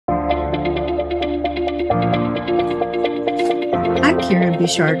Karen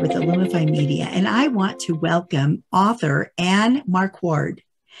Bouchard with Illumify Media, and I want to welcome author Anne Marquard.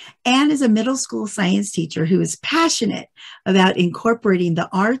 Anne is a middle school science teacher who is passionate about incorporating the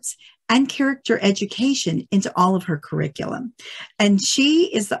arts and character education into all of her curriculum. And she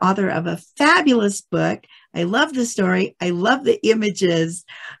is the author of a fabulous book. I love the story. I love the images.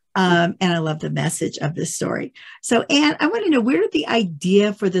 And I love the message of this story. So, Anne, I want to know, where did the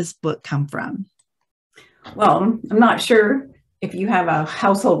idea for this book come from? Well, I'm not sure if you have a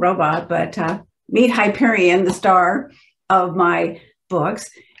household robot, but meet Hyperion, the star of my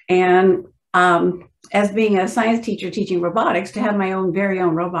books. And as being a science teacher teaching robotics, to have my own very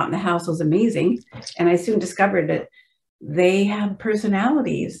own robot in the house was amazing. And I soon discovered that they have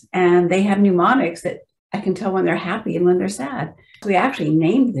personalities and they have mnemonics that I can tell when they're happy and when they're sad. We actually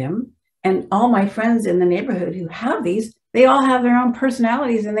named them, and all my friends in the neighborhood who have these, they all have their own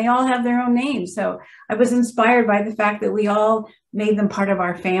personalities and they all have their own names. So I was inspired by the fact that we all made them part of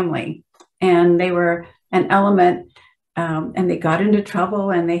our family, and they were an element, and they got into trouble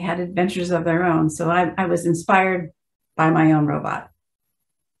and they had adventures of their own. So I was inspired by my own robot.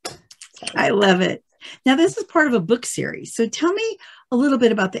 I love it. Now, this is part of a book series. So tell me a little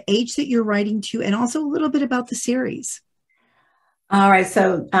bit about the age that you're writing to, and also a little bit about the series. All right.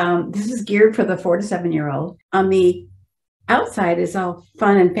 So this is geared for the 4 to 7-year-old. On the outside is all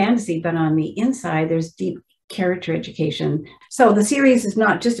fun and fantasy, but on the inside, there's deep character education. So the series is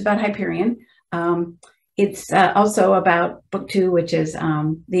not just about Hyperion. It's also about book 2, which is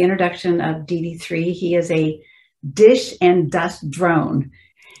the introduction of DD3. He is a dish and dust drone,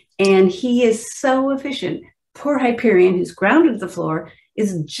 and he is so efficient. Poor Hyperion, who's grounded to the floor,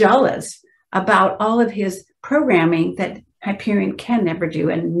 is jealous about all of his programming that Hyperion can never do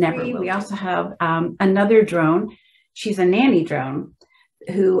and never will. We also have another drone. She's a nanny drone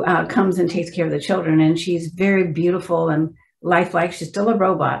who comes and takes care of the children, and she's very beautiful and lifelike. She's still a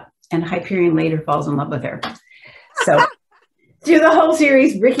robot, and Hyperion later falls in love with her. So through the whole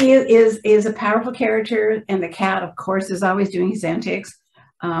series, Ricky is a powerful character, and the cat, of course, is always doing his antics.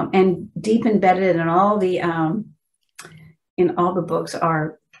 And deep embedded in all the books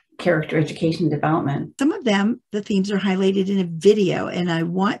are character education development. Some of them, the themes are highlighted in a video, and I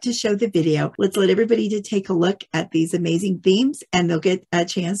want to show the video. Let's let everybody to take a look at these amazing themes, and they'll get a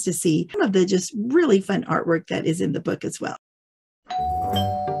chance to see some of the just really fun artwork that is in the book as well.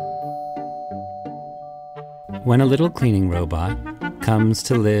 When a little cleaning robot comes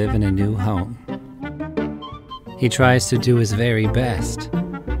to live in a new home, he tries to do his very best,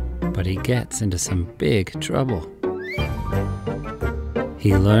 but he gets into some big trouble.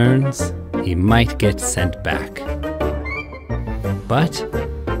 He learns he might get sent back. But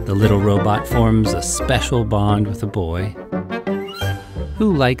the little robot forms a special bond with a boy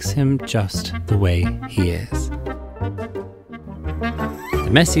who likes him just the way he is. The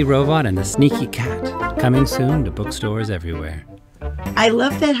Messy Robot and the Sneaky Cat, coming soon to bookstores everywhere. I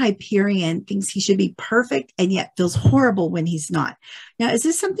love that Hyperion thinks he should be perfect and yet feels horrible when he's not. Now, is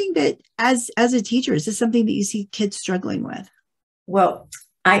this something that, as a teacher, is this something that you see kids struggling with? Well,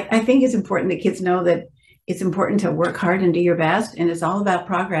 I think it's important that kids know that it's important to work hard and do your best. And it's all about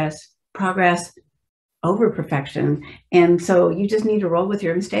progress over perfection. And so you just need to roll with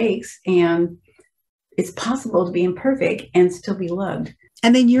your mistakes. And it's possible to be imperfect and still be loved.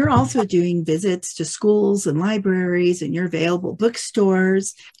 And then you're also doing visits to schools and libraries, and you're available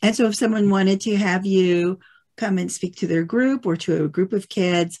bookstores. And so if someone wanted to have you come and speak to their group or to a group of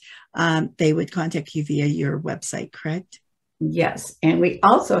kids, they would contact you via your website, correct? Yes. And we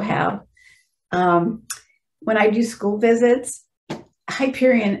also have, when I do school visits,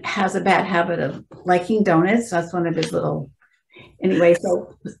 Hyperion has a bad habit of liking donuts. That's one of his little, anyway,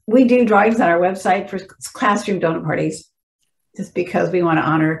 so we do drawings on our website for classroom donut parties, just because we want to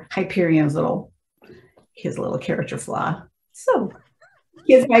honor Hyperion's his little character flaw. So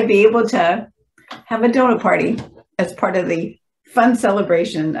kids might be able to have a donut party as part of the fun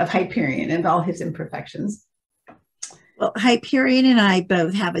celebration of Hyperion and all his imperfections. Well, Hyperion and I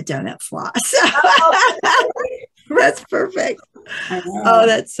both have a donut flaw, so that's perfect. Oh,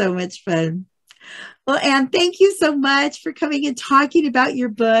 that's so much fun. Well, Anne, thank you so much for coming and talking about your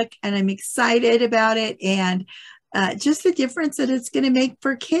book, and I'm excited about it, and just the difference that it's going to make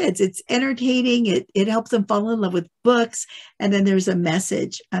for kids. It's entertaining. It helps them fall in love with books, and then there's a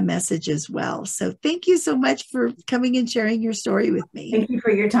message as well. So thank you so much for coming and sharing your story with me. Thank you for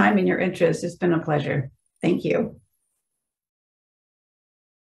your time and your interest. It's been a pleasure. Thank you.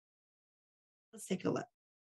 Let's take a look.